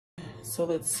So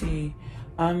let's see.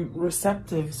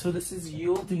 Receptive. So this is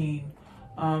yielding.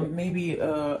 Maybe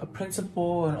a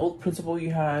principle, an old principle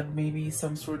you had, maybe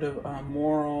some sort of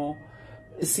moral,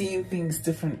 seeing things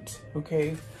different,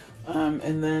 okay?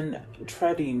 And then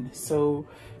treading. So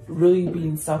really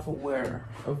being self-aware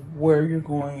of where you're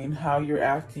going, how you're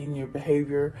acting, your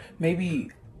behavior,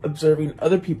 maybe observing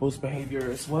other people's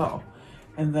behavior as well.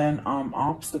 And then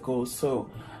obstacles. So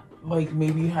like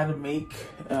maybe you had to make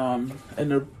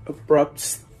an abrupt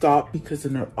stop because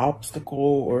of an obstacle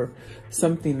or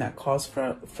something that caused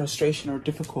frustration or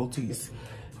difficulties.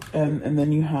 And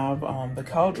then you have the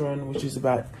cauldron, which is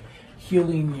about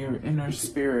healing your inner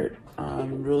spirit,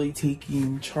 really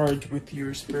taking charge with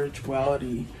your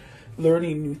spirituality,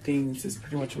 learning new things is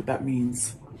pretty much what that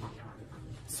means.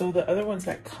 So the other ones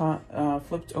that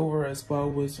flipped over as well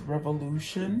was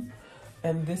revolution.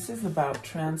 And this is about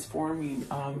transforming,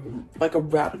 like a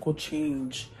radical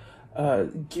change,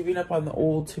 giving up on the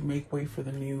old to make way for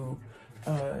the new.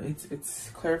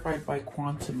 It's clarified by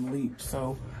quantum leap.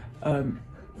 So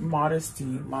modesty,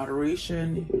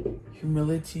 moderation,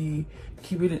 humility,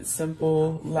 keeping it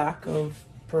simple, lack of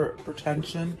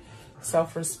pretension,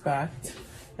 self-respect,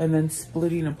 and then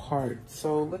splitting apart.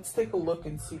 So let's take a look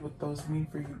and see what those mean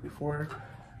for you before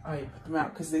I put them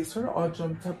out, because they sort of all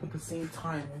jumped up at the same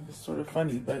time. It's sort of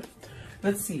funny, but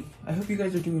let's see. I hope you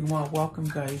guys are doing well. Welcome,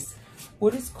 guys.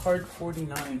 What is card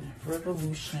 49?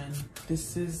 Revolution.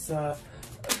 This is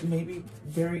maybe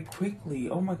very quickly.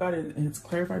 Oh my God, and it's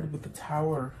clarified with the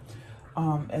tower,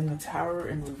 and the tower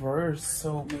in reverse.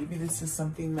 So maybe this is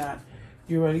something that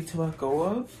you're ready to let go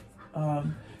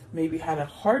of. Maybe had a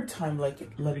hard time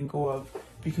letting go of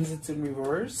because it's in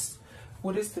reverse.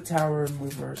 What is the tower in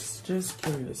reverse? Just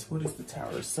curious. What is the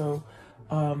tower? So,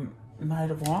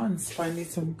 Knight of Wands, finding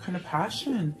some kind of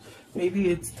passion. Maybe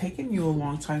it's taken you a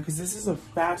long time because this is a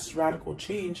fast, radical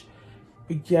change,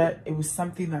 but yet it was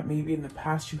something that maybe in the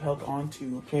past you held on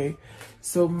to, okay?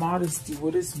 So modesty,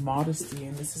 what is modesty?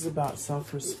 And this is about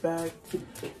self-respect,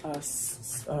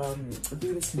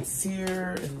 being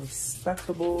sincere and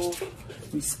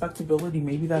respectability.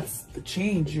 Maybe that's the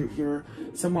change. You're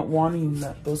somewhat wanting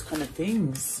those kind of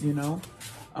things, you know?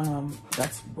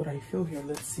 That's what I feel here.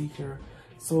 Let's see here.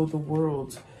 So the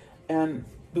world, and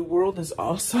the world is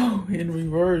also in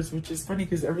reverse, which is funny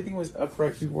because everything was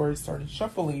upright before I started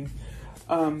shuffling.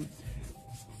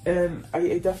 And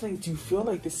I definitely do feel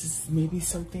like this is maybe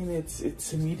something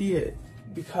it's immediate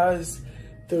because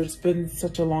there's been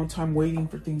such a long time waiting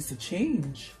for things to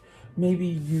change. Maybe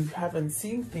you haven't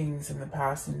seen things in the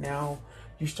past and now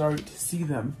you're starting to see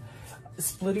them.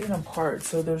 Splitting apart.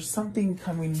 So there's something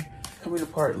coming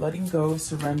apart, letting go,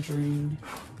 surrendering,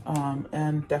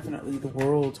 and definitely the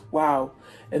world. Wow.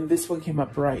 And this one came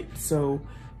up right. So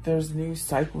there's new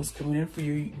cycles coming in for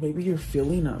you. Maybe you're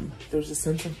feeling them. There's a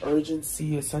sense of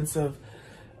urgency, a sense of,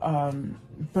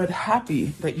 but happy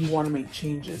that you want to make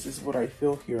changes is what I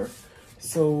feel here.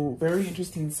 So very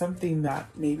interesting. Something that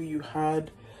maybe you had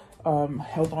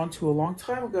held on to a long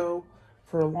time ago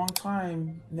for a long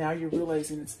time. Now you're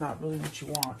realizing it's not really what you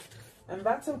want. And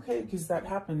that's okay because that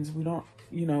happens. We don't,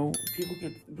 you know, people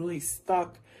get really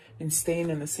stuck in staying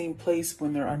in the same place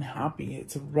when they're unhappy.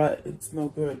 It's a rut. It's no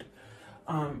good.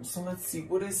 So let's see,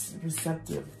 what is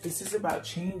receptive? This is about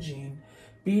changing,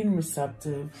 being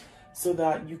receptive so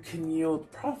that you can yield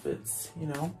profits, you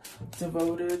know,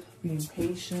 devoted, being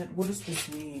patient. What does this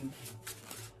mean?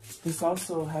 This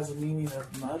also has a meaning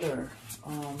of mother,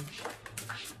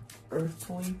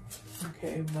 earthly,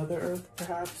 okay, Mother Earth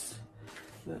perhaps.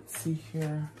 Let's see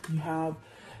here. You have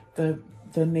the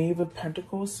Knave of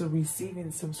Pentacles, so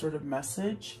receiving some sort of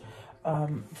message,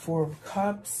 Four of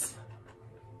Cups,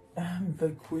 and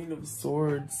the Queen of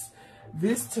Swords.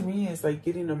 This to me is like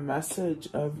getting a message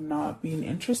of not being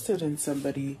interested in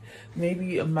somebody.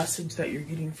 Maybe a message that you're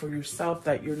getting for yourself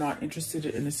that you're not interested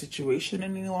in a situation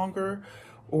any longer,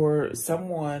 or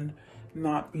someone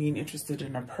not being interested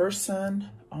in a person.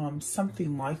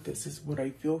 Something like this is what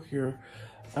I feel here.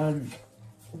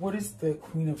 What is the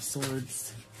Queen of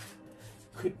Swords?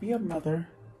 Could be a mother,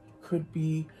 could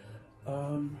be,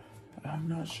 I'm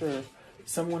not sure,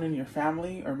 someone in your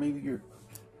family, or maybe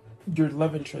your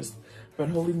love interest. But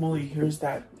holy moly, here is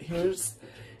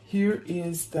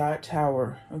that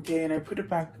tower, okay? And I put it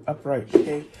back upright,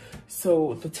 okay?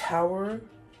 So the tower,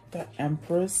 the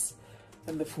Empress,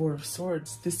 and the Four of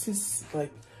Swords, this is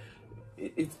like,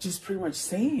 it's just pretty much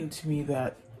saying to me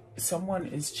that someone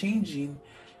is changing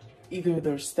either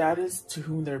their status to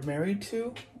whom they're married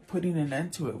to, putting an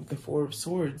end to it with the Four of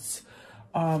Swords.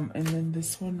 And then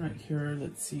this one right here,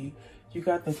 let's see. You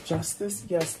got the Justice.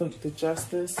 Yes, look, the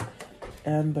Justice.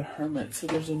 and the Hermit. So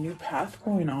there's a new path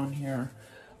going on here.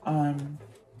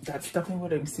 That's definitely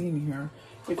what I'm seeing here.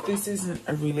 If this isn't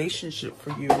a relationship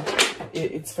for you,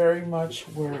 it's very much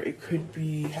where it could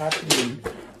be happening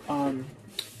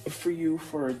for you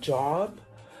for a job,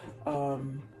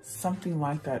 something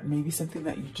like that. Maybe something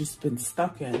that you've just been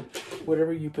stuck in,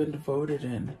 whatever you've been devoted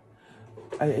in.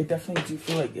 I definitely do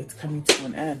feel like it's coming to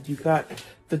an end. You got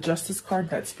the Justice card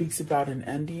that speaks about an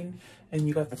ending, and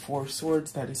you got the Four of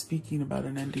Swords that is speaking about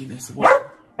an ending as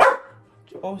well.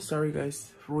 Oh, sorry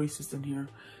guys, Royce is in here.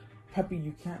 Puppy,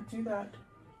 you can't do that.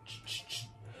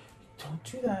 Don't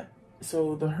do that.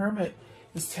 So the Hermit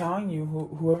is telling you,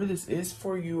 whoever this is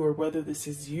for you, or whether this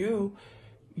is you,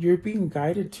 you're being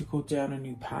guided to go down a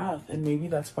new path. And maybe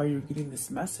that's why you're getting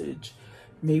this message.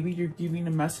 Maybe you're giving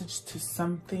a message to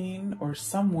something or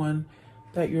someone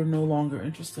that you're no longer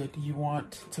interested. You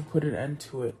want to put an end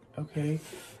to it, okay?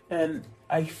 And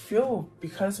I feel,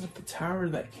 because with the Tower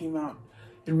that came out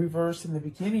in reverse in the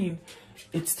beginning,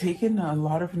 it's taken a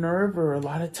lot of nerve or a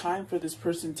lot of time for this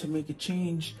person to make a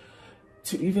change,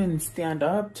 to even stand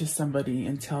up to somebody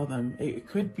and tell them. It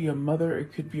could be a mother,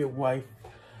 it could be a wife.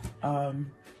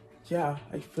 Yeah,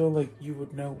 I feel like you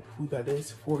would know who that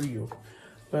is for you.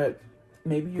 But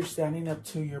maybe you're standing up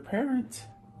to your parent,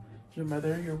 your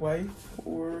mother, your wife,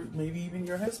 or maybe even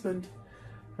your husband.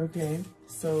 Okay,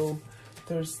 so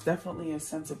there's definitely a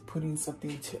sense of putting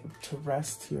something to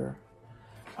rest here.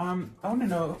 I want to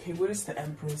know, okay, what is the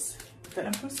Empress? The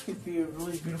Empress could be a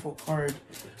really beautiful card,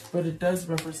 but it does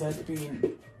represent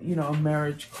being, you know, a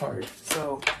marriage card.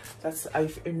 So that's, I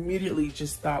immediately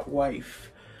just thought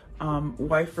wife,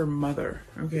 wife or mother,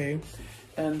 okay?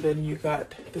 And then you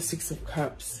got the Six of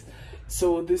Cups.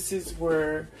 So this is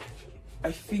where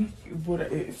I think what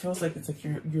it feels like, it's like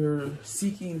you're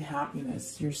seeking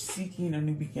happiness. You're seeking a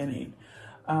new beginning.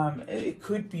 It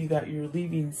could be that you're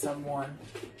leaving someone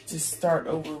to start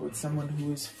over with someone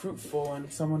who is fruitful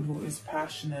and someone who is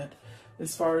passionate,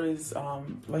 as far as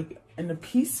like in a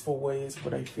peaceful way is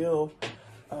what I feel.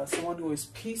 Someone who is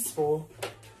peaceful,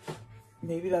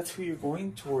 maybe that's who you're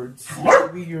going towards.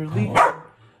 Maybe you're leaving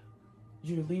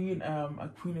a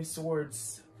Queen of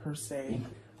Swords per se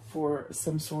for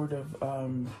some sort of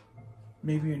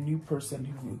maybe a new person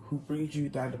who brings you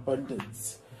that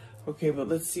abundance. Okay, but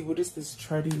let's see, what is this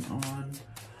treading on?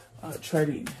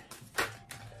 Treading.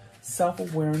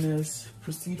 Self-awareness,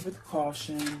 proceed with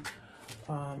caution.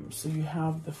 So you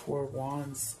have the Four of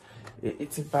Wands.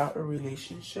 It's about a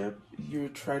relationship you're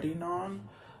treading on.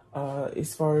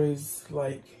 As far as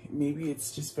like, maybe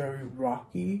it's just very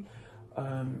rocky.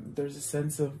 There's a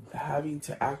sense of having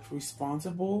to act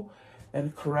responsible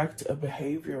and correct a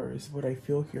behavior is what I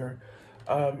feel here.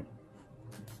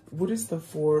 What is the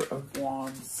Four of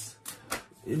Wands?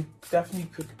 It definitely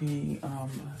could be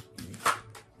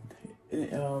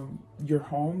your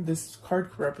home. This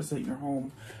card could represent your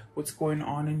home. What's going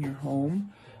on in your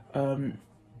home?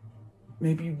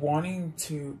 Maybe wanting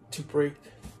to break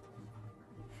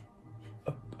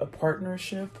a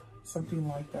partnership, something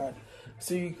like that.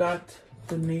 So you got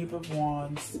the Knave of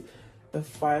Wands, the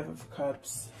Five of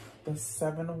Cups, the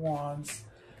Seven of Wands,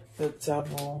 the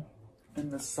Devil,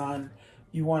 and the Sun.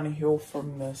 You want to heal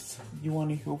from this. You want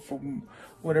to heal from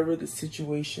whatever the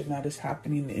situation that is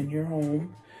happening in your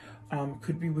home.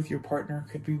 Could be with your partner,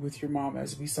 could be with your mom,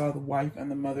 as we saw the wife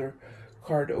and the mother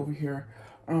card over here.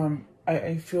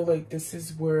 I feel like this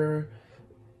is where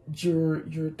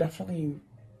you're definitely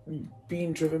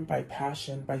being driven by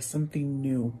passion, by something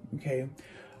new, okay?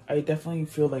 I definitely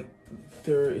feel like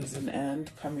there is an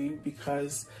end coming,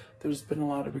 because there's been a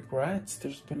lot of regrets.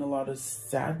 There's been a lot of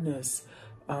sadness.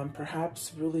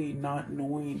 Perhaps really not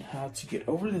knowing how to get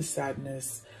over the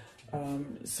sadness.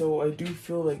 So I do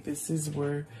feel like this is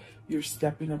where you're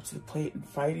stepping up to the plate and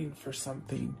fighting for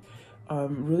something,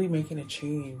 really making a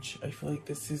change. I feel like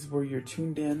this is where you're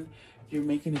tuned in, you're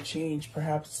making a change,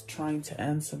 perhaps trying to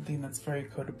end something that's very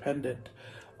codependent.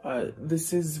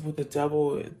 This is with the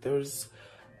Devil, there's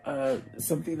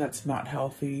something that's not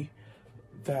healthy,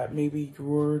 that maybe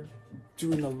you're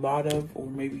doing a lot of, or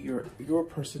maybe your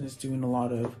person is doing a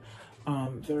lot of.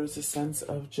 There's a sense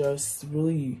of just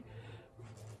really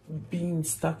being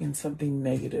stuck in something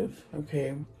negative,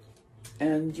 okay?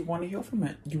 And you want to heal from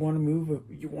it. You want to move,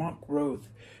 you want growth.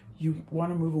 You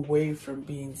want to move away from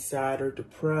being sad or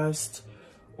depressed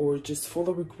or just full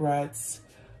of regrets.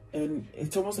 And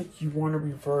it's almost like you want to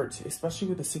revert, especially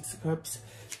with the Six of Cups,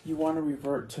 you want to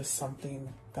revert to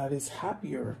something that is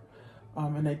happier.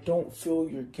 And I don't feel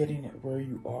you're getting it where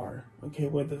you are, okay?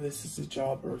 Whether this is a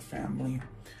job or family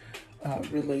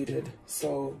related.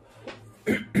 So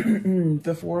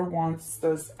the Four of Wands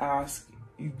does ask,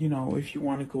 you know, if you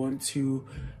want to go into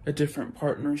a different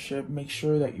partnership, make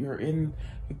sure that you're in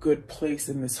a good place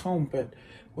in this home. But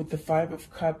with the Five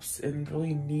of Cups and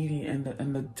really needing,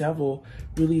 and the Devil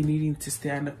really needing to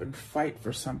stand up and fight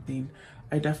for something,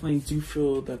 I definitely do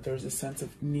feel that there's a sense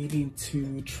of needing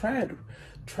to tread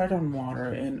on water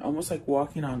and almost like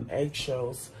walking on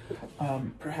eggshells,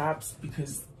 perhaps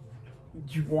because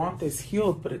you want this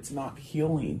healed, but it's not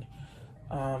healing.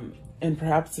 And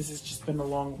perhaps this has just been a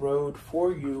long road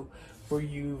for you, where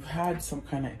you've had some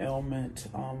kind of ailment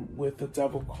with the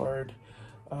Devil card,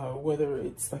 whether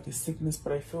it's like a sickness,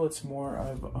 but I feel it's more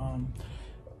of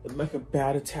like a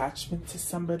bad attachment to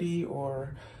somebody,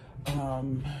 or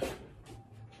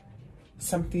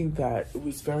something that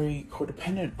was very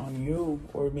codependent on you,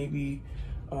 or maybe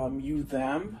you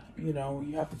them. You know,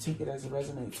 you have to take it as it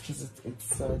resonates, because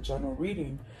it's a general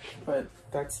reading, but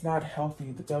that's not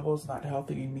healthy. The Devil's not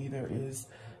healthy, and neither is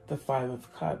the Five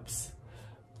of Cups.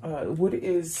 What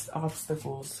is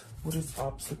obstacles? What is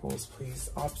obstacles,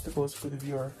 please? Obstacles for the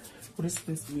viewer. What does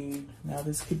this mean? Now,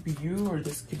 this could be you, or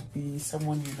this could be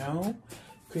someone you know.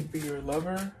 Could be your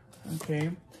lover,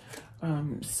 okay?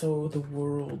 So the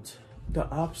world, the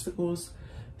obstacles.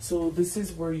 So this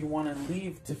is where you want to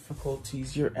leave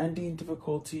difficulties. You're ending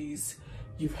difficulties.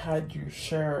 You've had your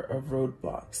share of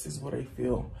roadblocks, is what I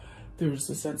feel. There's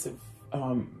a sense of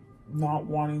not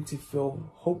wanting to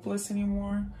feel hopeless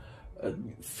anymore.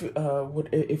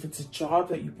 If it's a job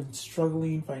that you've been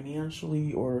struggling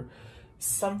financially or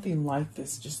something like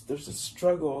this, just there's a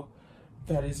struggle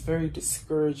that is very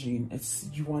discouraging.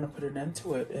 You want to put an end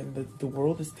to it, and the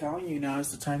world is telling you now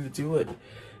is the time to do it.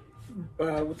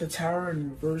 With the Tower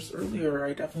in reverse earlier,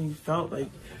 I definitely felt like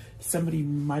somebody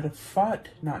might have fought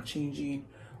not changing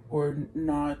or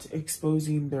not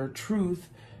exposing their truth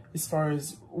as far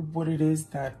as what it is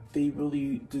that they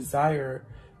really desire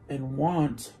and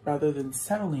want, rather than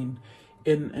settling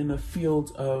in a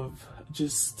field of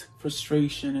just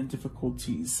frustration and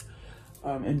difficulties,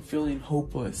 and feeling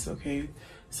hopeless, okay?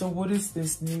 So what is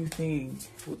this new thing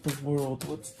with the world?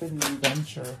 What's the new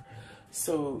venture?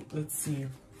 So let's see.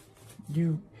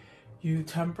 You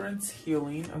Temperance,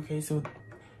 healing, okay? So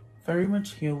very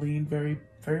much healing,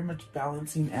 very much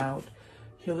balancing out,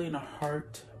 healing a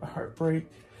heartbreak,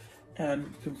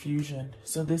 and confusion.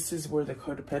 So this is where the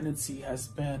codependency has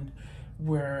been,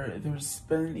 where there's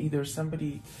been either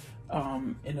somebody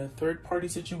in a third-party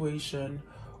situation,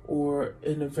 or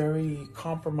in a very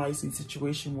compromising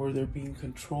situation where they're being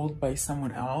controlled by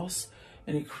someone else,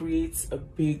 and it creates a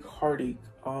big heartache,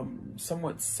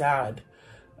 somewhat sad.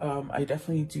 I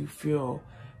definitely do feel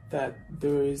that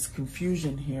there is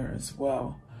confusion here as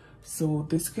well. So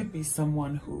this could be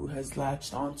someone who has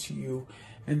latched onto you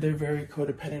and they're very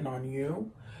codependent on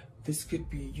you. This could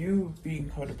be you being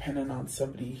codependent on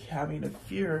somebody, having a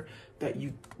fear that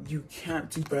you can't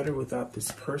do better without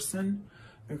this person,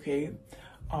 okay?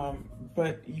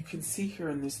 But you can see here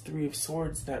in this Three of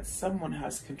Swords that someone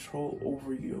has control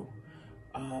over you.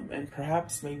 And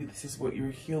perhaps maybe this is what you're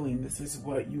healing. This is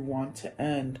what you want to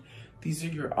end. These are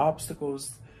your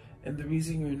obstacles. And the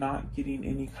reason you're not getting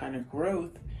any kind of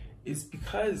growth is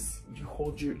because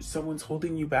someone's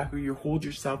holding you back, or you hold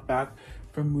yourself back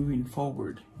from moving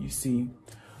forward, you see.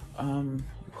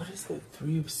 What is the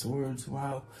Three of Swords?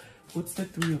 Wow. What's the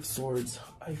Three of Swords?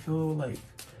 I feel like,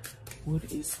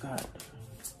 what is that?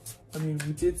 I mean,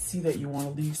 we did see that you want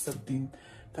to leave something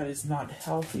that is not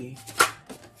healthy.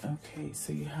 Okay,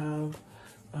 so you have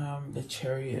the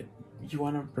Chariot. You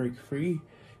want to break free.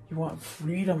 You want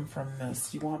freedom from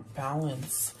this. You want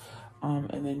balance.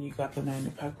 And then you got the Nine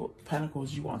of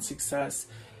Pentacles. You want success.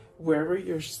 Wherever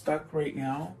you're stuck right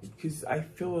now, because I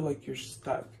feel like you're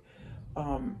stuck.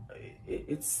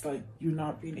 It's like you're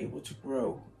not being able to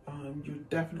grow. You're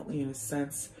definitely, in a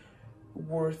sense,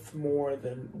 worth more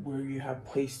than where you have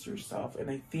placed yourself. And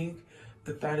I think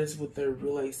that is what their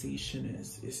realization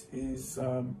is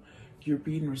you're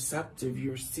being receptive.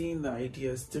 You're seeing the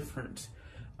ideas different.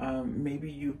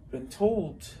 Maybe you've been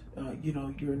told, you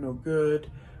know, you're no good,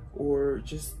 or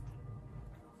just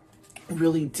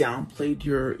really downplayed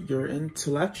your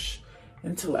intellect.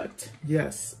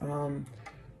 Yes.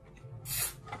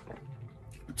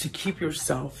 To keep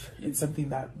yourself in something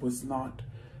that was not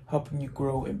helping you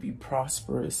grow and be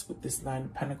prosperous with this Nine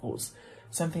of Pentacles.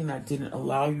 Something that didn't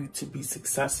allow you to be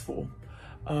successful.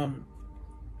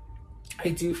 I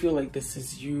do feel like this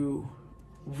is you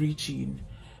reaching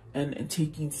and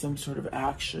taking some sort of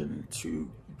action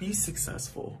to be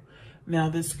successful. Now,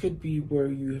 this could be where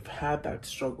you have had that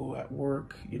struggle at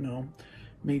work, you know,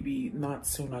 maybe not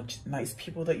so much nice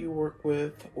people that you work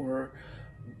with, or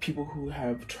people who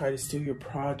have tried to steal your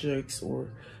projects or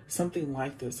something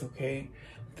like this, okay?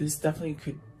 This definitely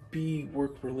could be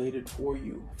work related for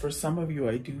you. For some of you,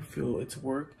 I do feel it's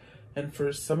work, and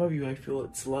for some of you, I feel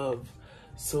it's love.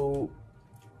 So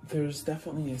there's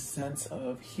definitely a sense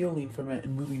of healing from it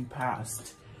and moving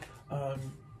past.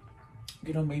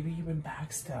 You know, maybe you've been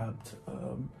backstabbed,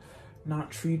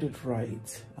 not treated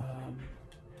right,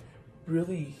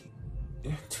 really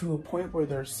to a point where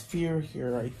there's fear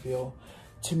here, I feel,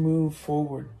 to move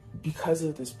forward because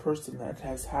of this person that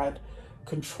has had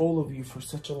control of you for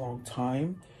such a long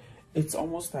time. It's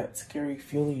almost that scary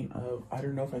feeling of, I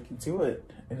don't know if I can do it,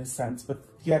 in a sense, but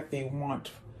yet they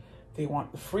want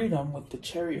the freedom with the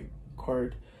Chariot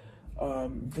card.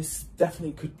 This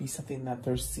definitely could be something that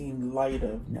they're seeing light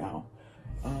of now.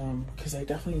 Because I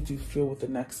definitely do feel with the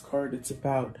next card, it's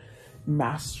about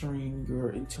mastering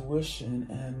your intuition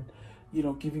and, you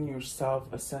know, giving yourself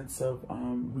a sense of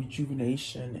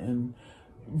rejuvenation and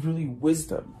really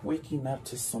wisdom, waking up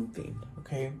to something,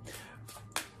 okay?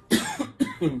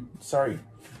 Sorry,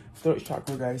 throat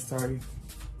chakra, guys, sorry.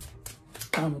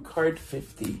 Card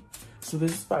 50. So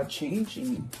this is about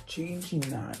changing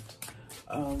that.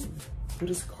 What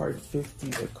is card 50?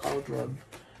 The cauldron,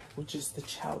 which is the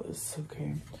chalice,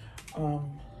 okay?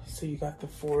 So you got the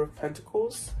Four of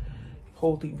Pentacles,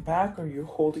 holding back, or you're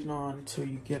holding on till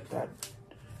you get that,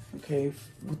 okay?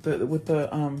 With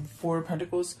the Four of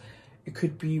Pentacles, it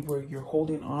could be where you're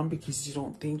holding on because you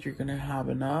don't think you're gonna have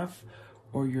enough,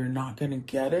 or you're not gonna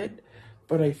get it.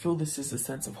 But I feel this is a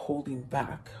sense of holding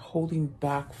back. Holding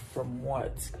back from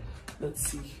what? Let's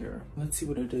see here. Let's see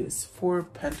what it is. Four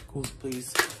of Pentacles,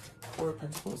 please. Four of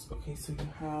Pentacles. Okay, so you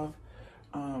have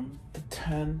the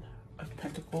Ten of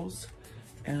Pentacles,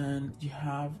 and you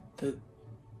have the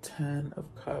Ten of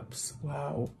Cups.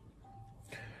 Wow.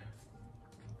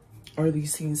 Are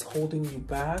these things holding you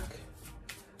back?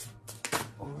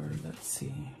 Or let's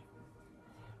see.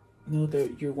 No,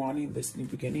 you're wanting this new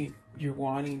beginning. You're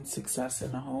wanting success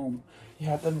in a home. You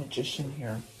have the Magician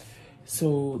here.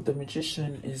 So the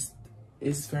Magician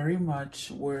is very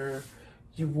much where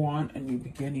you want a new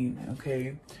beginning,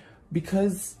 okay?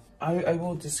 Because I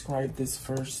will describe this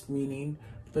first meaning,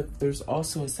 but there's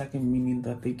also a second meaning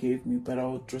that they gave me, but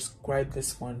I'll describe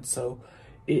this one. So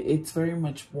it's very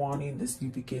much wanting this new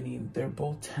beginning. They're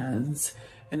both tens,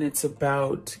 and it's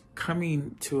about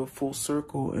coming to a full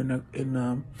circle in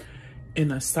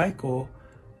a cycle,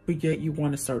 but yet you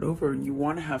want to start over, and you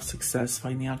want to have success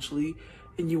financially,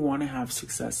 and you want to have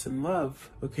success in love,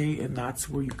 okay? And that's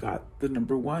where you got the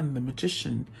number one, the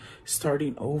Magician,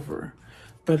 starting over.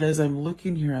 But as I'm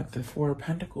looking here at the Four of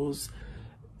Pentacles,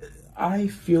 I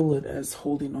feel it as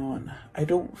holding on. I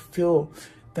don't feel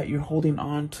that you're holding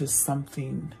on to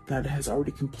something that has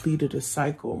already completed a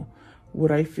cycle.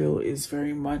 What I feel is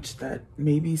very much that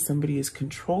maybe somebody is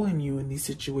controlling you in these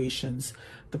situations.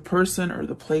 The person or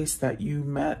the place that you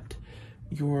met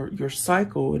your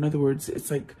cycle. In other words,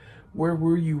 it's like, where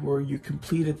were you where you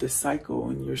completed the cycle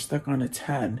and you're stuck on a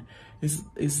 10? Is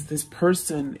this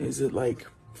person, is it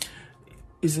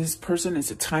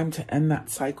time to end that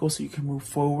cycle so you can move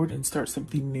forward and start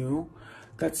something new?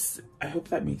 I hope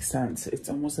that makes sense. It's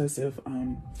almost as if,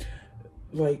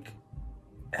 like,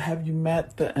 have you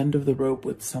met the end of the rope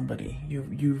with somebody?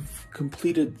 You've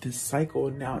completed this cycle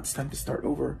and now it's time to start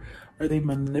over. Are they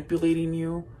manipulating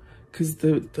you? Because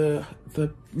the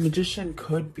Magician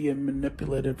could be a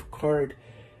manipulative card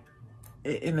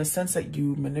in the sense that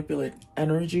you manipulate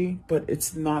energy, but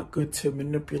it's not good to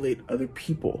manipulate other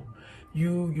people.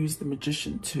 You use the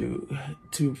Magician to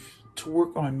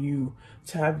work on you,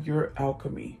 to have your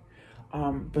alchemy.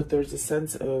 But there's a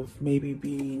sense of maybe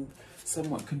being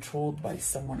somewhat controlled by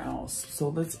someone else. So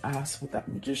let's ask what that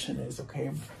Magician is,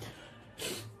 okay?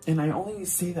 And I only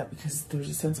say that because there's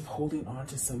a sense of holding on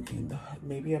to something.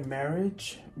 Maybe a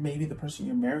marriage, maybe the person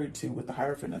you're married to with the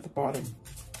Hierophant at the bottom.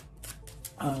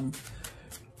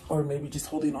 Or maybe just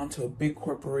holding on to a big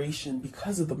corporation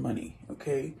because of the money,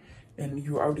 okay? And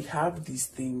you already have these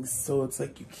things, so it's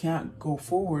like you can't go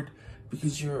forward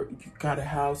because you got a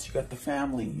house, you got the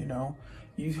family, you know?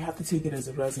 You have to take it as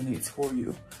it resonates for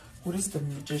you. What is the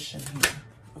Magician here?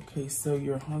 Okay, so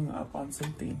you're hung up on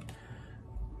something.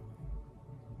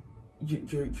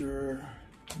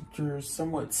 You're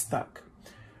somewhat stuck.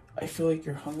 I feel like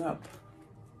you're hung up,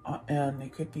 and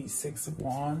it could be Six of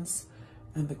Wands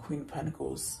and the Queen of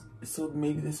Pentacles. So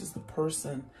maybe this is the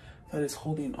person that is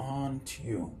holding on to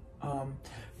you.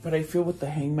 But I feel with the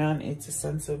Hangman, it's a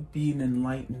sense of being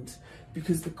enlightened,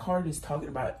 because the card is talking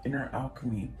about inner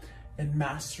alchemy and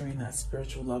mastering that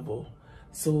spiritual level.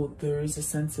 So there is a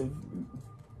sense of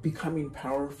becoming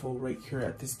powerful right here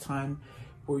at this time,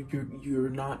 where you're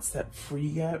not set free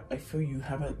yet. I feel you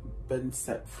haven't been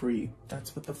set free.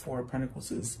 That's what the Four of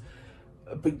Pentacles is.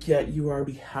 But yet you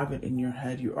already have it in your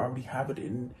head. You already have it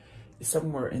in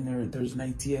somewhere in there. There's an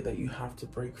idea that you have to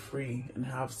break free and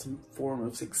have some form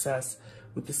of success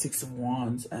with the Six of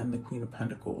Wands and the Queen of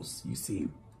Pentacles, you see.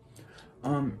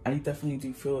 I definitely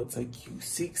do feel it's like you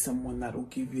seek someone that will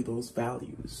give you those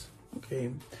values,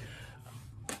 okay?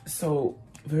 So,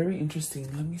 very interesting.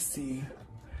 Let me see.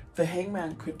 The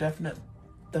Hangman could definitely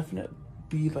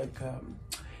be like,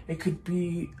 it could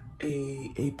be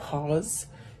a pause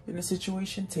in a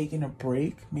situation, taking a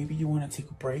break. Maybe you want to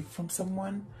take a break from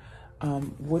someone. I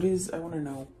want to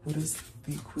know, what is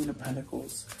the Queen of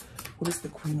Pentacles? What is the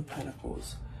Queen of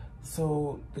Pentacles?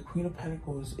 So the Queen of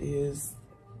Pentacles is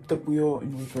the wheel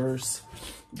in reverse.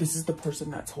 This is the person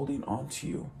that's holding on to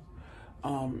you.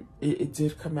 It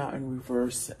did come out in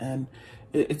reverse, and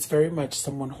it's very much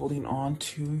someone holding on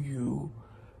to you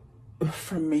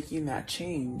from making that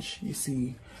change, you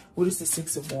see. What is the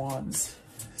Six of Wands?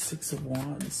 Six of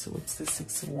Wands. So it's the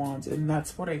Six of Wands, and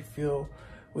that's what I feel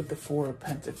with the Four of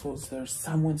Pentacles. There's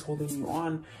someone's holding you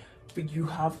on, but you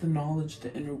have the knowledge,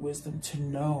 the inner wisdom to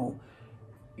know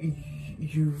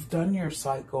you've done your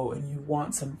cycle and you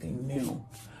want something new.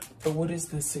 But what is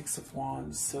the Six of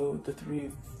Wands? So the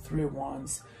Three of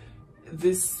Wands.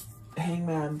 This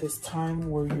Hangman, this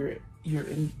time where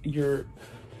you're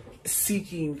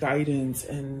seeking guidance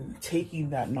and taking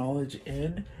that knowledge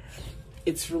in,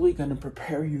 it's really going to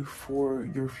prepare you for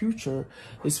your future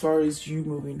as far as you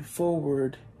moving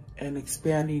forward and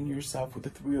expanding yourself with the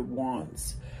Three of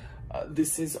Wands.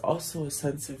 This is also a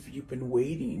sense of you've been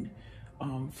waiting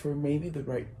for maybe the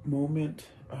right moment,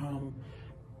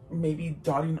 maybe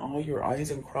dotting all your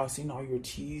I's and crossing all your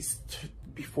T's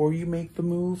before you make the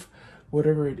move,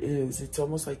 whatever it is. It's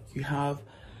almost like you have,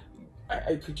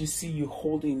 I could just see you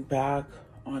holding back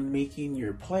on making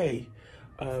your play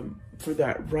for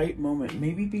that right moment,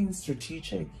 maybe being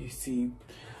strategic, you see.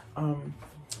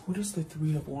 What is the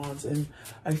Three of Wands? And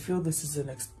I feel this is an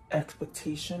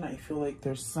expectation. I feel like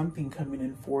there's something coming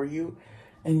in for you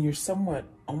and you're somewhat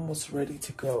almost ready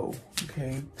to go,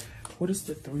 okay? What is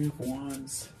the Three of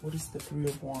Wands? What is the Three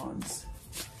of Wands?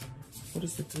 What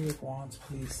is the Three of Wands,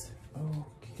 please?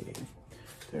 Okay,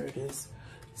 there it is.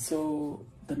 So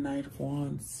the Knight of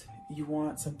Wands, you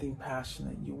want something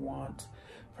passionate. You want,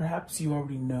 perhaps you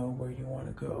already know where you want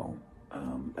to go.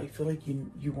 I feel like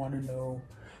you want to know,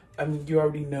 I mean, you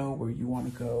already know where you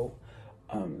want to go.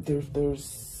 There's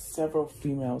several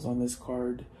females on this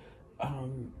card.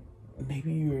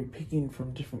 Maybe you're picking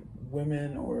from different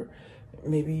women, or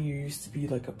maybe you used to be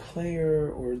like a player,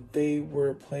 or they were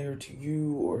a player to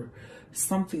you, or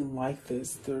something like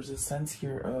this. There's a sense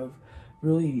here of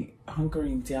really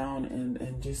hunkering down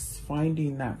and just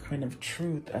finding that kind of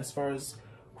truth as far as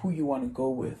who you want to go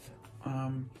with.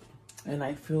 And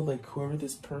I feel like whoever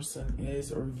this person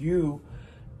is, or you,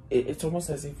 it's almost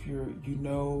as if you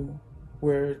know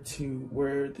where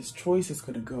this choice is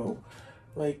going to go.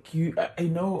 Like I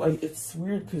know it's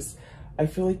weird because I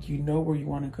feel like you know where you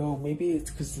want to go. Maybe it's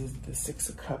because of the Six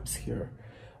of Cups here.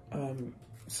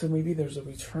 So maybe there's a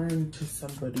return to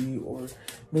somebody, or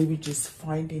maybe just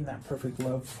finding that perfect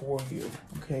love for you,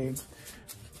 okay?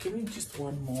 Give me just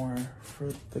one more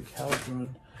for the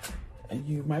Caldron. And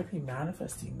you might be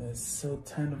manifesting this. So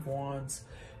 10 of Wands,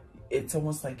 it's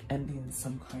almost like ending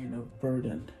some kind of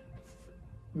burden.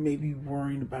 Maybe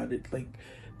worrying about it, like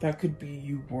that could be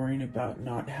you worrying about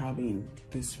not having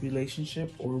this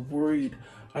relationship, or worried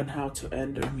on how to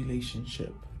end a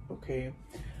relationship, okay?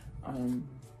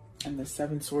 And the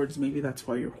Seven Swords, maybe that's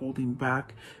why you're holding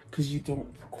back, because you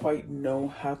don't quite know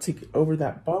how to get over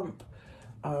that bump.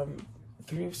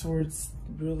 Three of Swords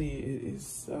really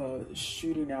is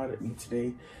shooting out at me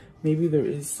today. Maybe there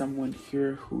is someone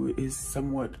here who is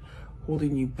somewhat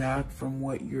holding you back from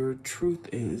what your truth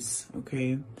is,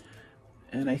 okay?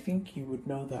 And I think you would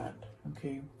know that,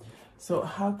 okay? So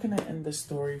how can I end the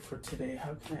story for today?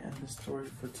 How can I end the story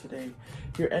for today?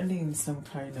 You're ending some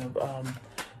kind of,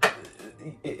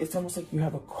 it's almost like you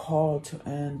have a call to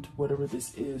end whatever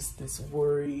this is, this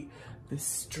worry, this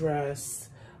stress,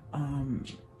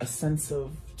 a sense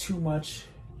of too much,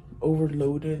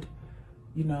 overloaded,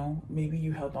 you know, maybe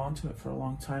you held on to it for a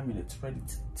long time and it's ready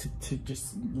to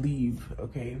just leave,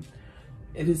 okay?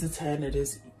 It is a 10, it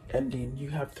is ending. You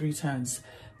have 3 10s,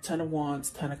 10 of Wands,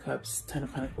 10 of Cups, 10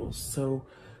 of Pentacles. So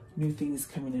new things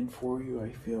coming in for you, I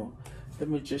feel. The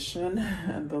Magician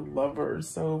and the Lover.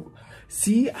 So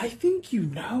see, I think you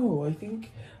know. I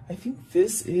think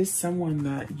this is someone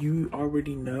that you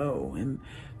already know, and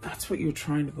that's what you're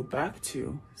trying to go back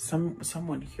to.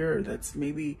 Someone here that's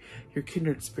maybe your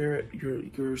kindred spirit,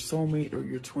 your soulmate, or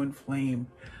your twin flame.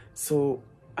 So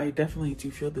I definitely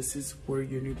do feel this is where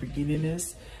your new beginning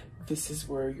is. This is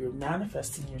where you're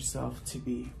manifesting yourself to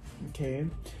be. Okay,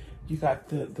 you got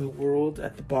the world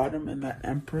at the bottom, and that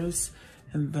Empress,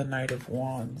 and the Knight of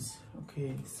Wands.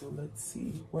 Okay, so let's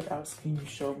see, what else can you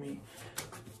show me?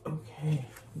 Okay,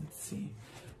 let's see.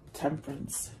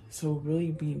 Temperance. So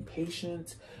really being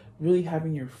patient, really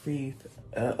having your faith,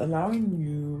 allowing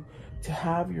you to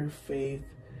have your faith,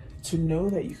 to know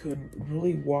that you can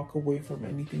really walk away from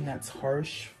anything that's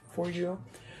harsh for you,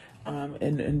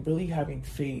 and really having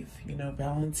faith, you know,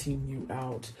 balancing you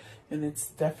out. And it's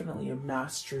definitely a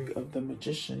mastery of the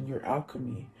Magician, your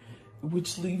alchemy,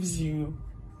 which leaves you,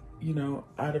 you know,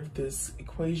 out of this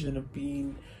equation of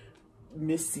being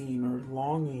missing or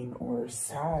longing or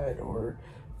sad or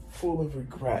full of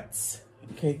regrets.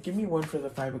 Okay, give me one for the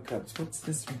Five of Cups. What's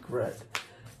this regret?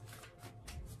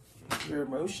 Your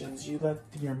emotions. You let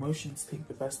your emotions take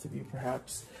the best of you,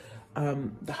 perhaps.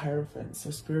 The Hierophant.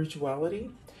 So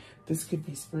spirituality. This could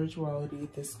be spirituality.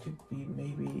 This could be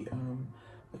maybe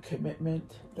a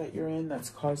commitment that you're in that's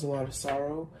caused a lot of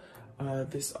sorrow.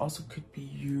 This also could be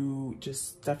you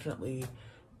just definitely,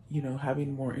 you know,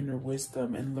 having more inner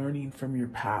wisdom and learning from your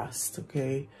past,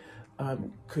 okay?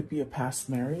 Could be a past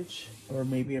marriage, or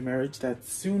maybe a marriage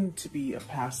that's soon to be a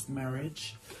past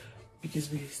marriage,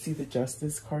 because we see the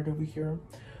Justice card over here.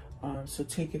 So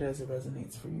take it as it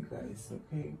resonates for you guys,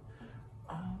 okay?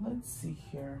 Let's see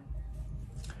here.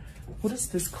 What is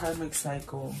this karmic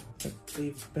cycle that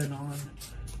they've been on?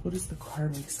 What is the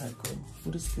karmic cycle?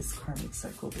 What is this karmic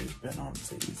cycle they've been on,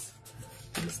 please?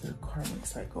 What is their karmic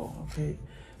cycle, okay?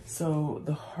 So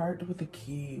the Heart with the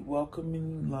Key,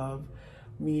 welcoming love,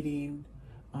 meeting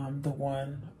the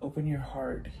one, open your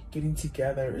heart, getting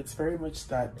together. It's very much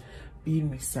that being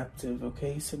receptive,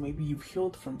 okay? So maybe you've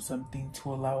healed from something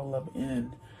to allow love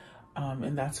in,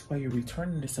 and that's why you're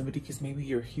returning to somebody, because maybe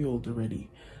you're healed already.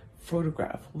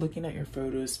 Photograph, looking at your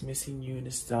photos, missing you,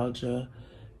 nostalgia,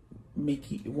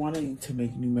 wanting to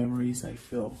make new memories, I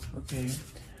feel, okay?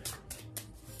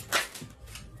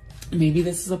 Maybe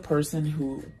this is a person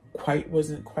who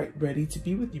wasn't quite ready to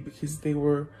be with you, because they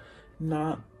were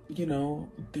not, you know,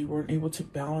 they weren't able to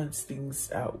balance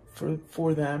things out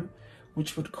for them,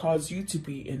 which would cause you to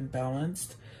be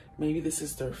imbalanced. Maybe this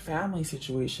is their family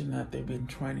situation that they've been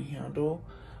trying to handle.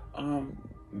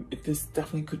 This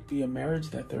definitely could be a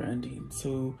marriage that they're ending.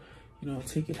 So, you know,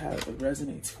 take it how it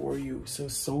resonates for you. So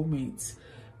soulmates,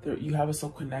 you have a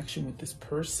soul connection with this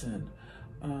person.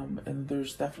 And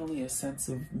there's definitely a sense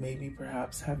of maybe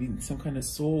perhaps having some kind of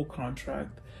soul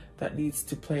contract that needs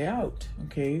to play out,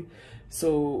 okay?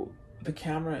 So the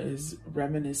camera is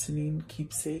reminiscing,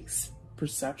 keepsakes,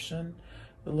 perception,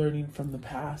 learning from the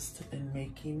past, and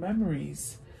making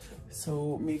memories.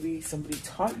 So maybe somebody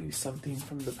taught you something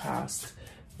from the past,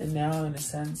 and now in a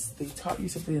sense they taught you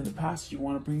something in the past, you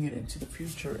want to bring it into the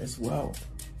future as well.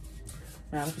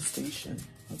 Manifestation.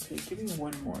 Okay, give me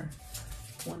one more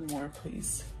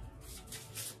please.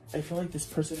 I feel like this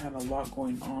person had a lot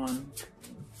going on.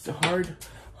 It's a hard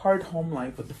home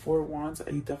life. With the Four of Wands,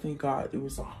 I definitely got, it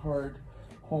was a hard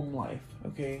home life,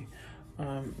 okay?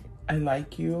 I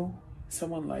like you,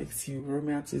 someone likes you,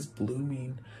 romance is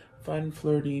blooming, fun,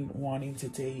 flirting, wanting to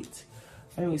date.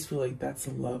 I always feel like that's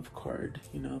a love card,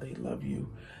 you know, they love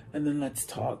you. And then let's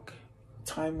talk,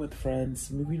 time with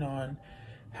friends, moving on,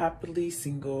 happily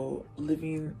single,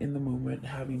 living in the moment,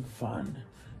 having fun.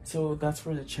 So that's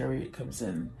where the Chariot comes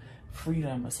in.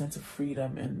 Freedom, a sense of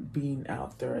freedom and being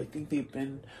out there. I think they've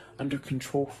been under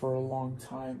control for a long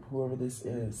time, whoever this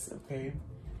is, okay?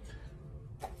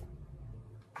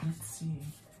 Let's see.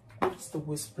 What's the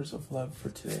whispers of love for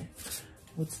today?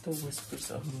 What's the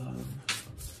whispers of love?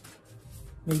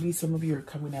 Maybe some of you are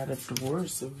coming out of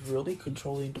divorce, of really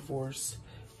controlling divorce.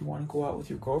 You want to go out with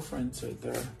your girlfriends right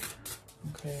there,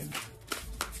 okay?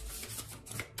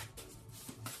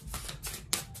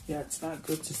 Yeah, it's not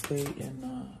good to stay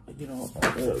in, you know,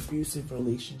 abusive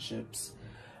relationships.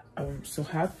 So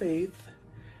have faith,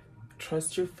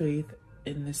 trust your faith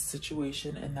in this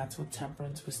situation, and that's what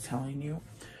Temperance was telling you.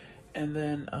 And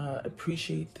then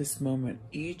appreciate this moment.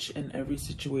 Each and every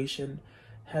situation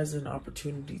has an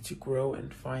opportunity to grow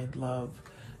and find love.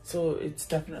 So it's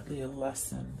definitely a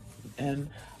lesson. And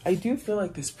I do feel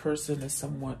like this person is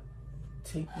somewhat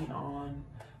taking on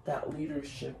that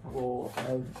leadership role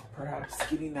of perhaps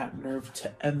getting that nerve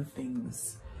to end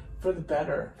things for the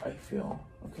better, I feel,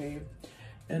 okay?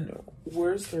 And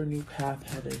where's their new path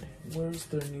headed? Where's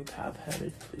their new path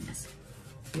headed, please?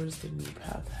 Where's the new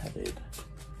path headed?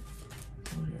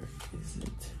 Where is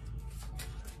it?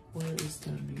 Where is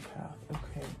the new path?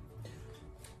 Okay.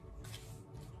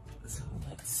 So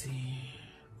let's see.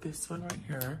 This one right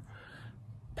here.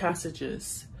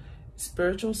 Passages.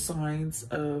 Spiritual signs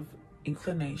of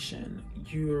inclination.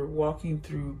 You're walking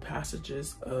through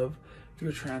passages of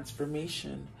your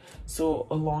transformation. So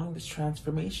along this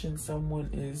transformation, someone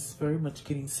is very much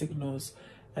getting signals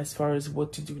as far as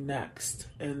what to do next.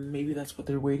 And maybe that's what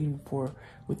they're waiting for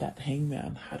with that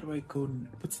hangman. How do I go?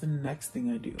 What's the next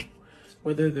thing I do?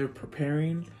 Whether they're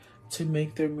preparing to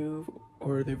make their move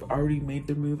or they've already made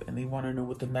their move and they want to know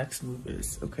what the next move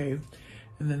is, okay?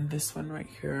 And then this one right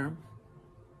here,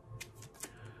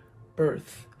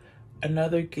 birth.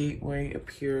 Another gateway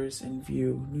appears in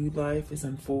view. New life is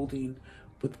unfolding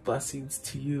with blessings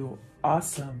to you.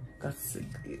 Awesome. That's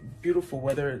beautiful,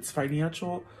 whether it's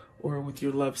financial or with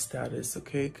your love status,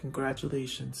 okay?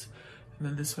 Congratulations. And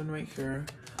then this one right here,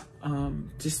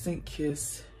 distant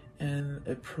kiss and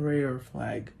a prayer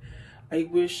flag. I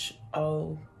wish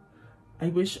all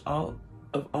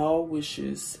of all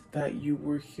wishes that you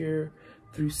were here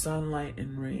through sunlight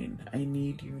and rain. I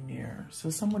need you near.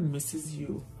 So someone misses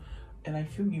you, and I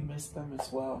feel you miss them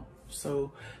as well.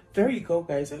 So there you go,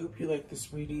 guys. I hope you like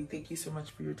this reading. Thank you so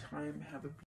much for your time. Have a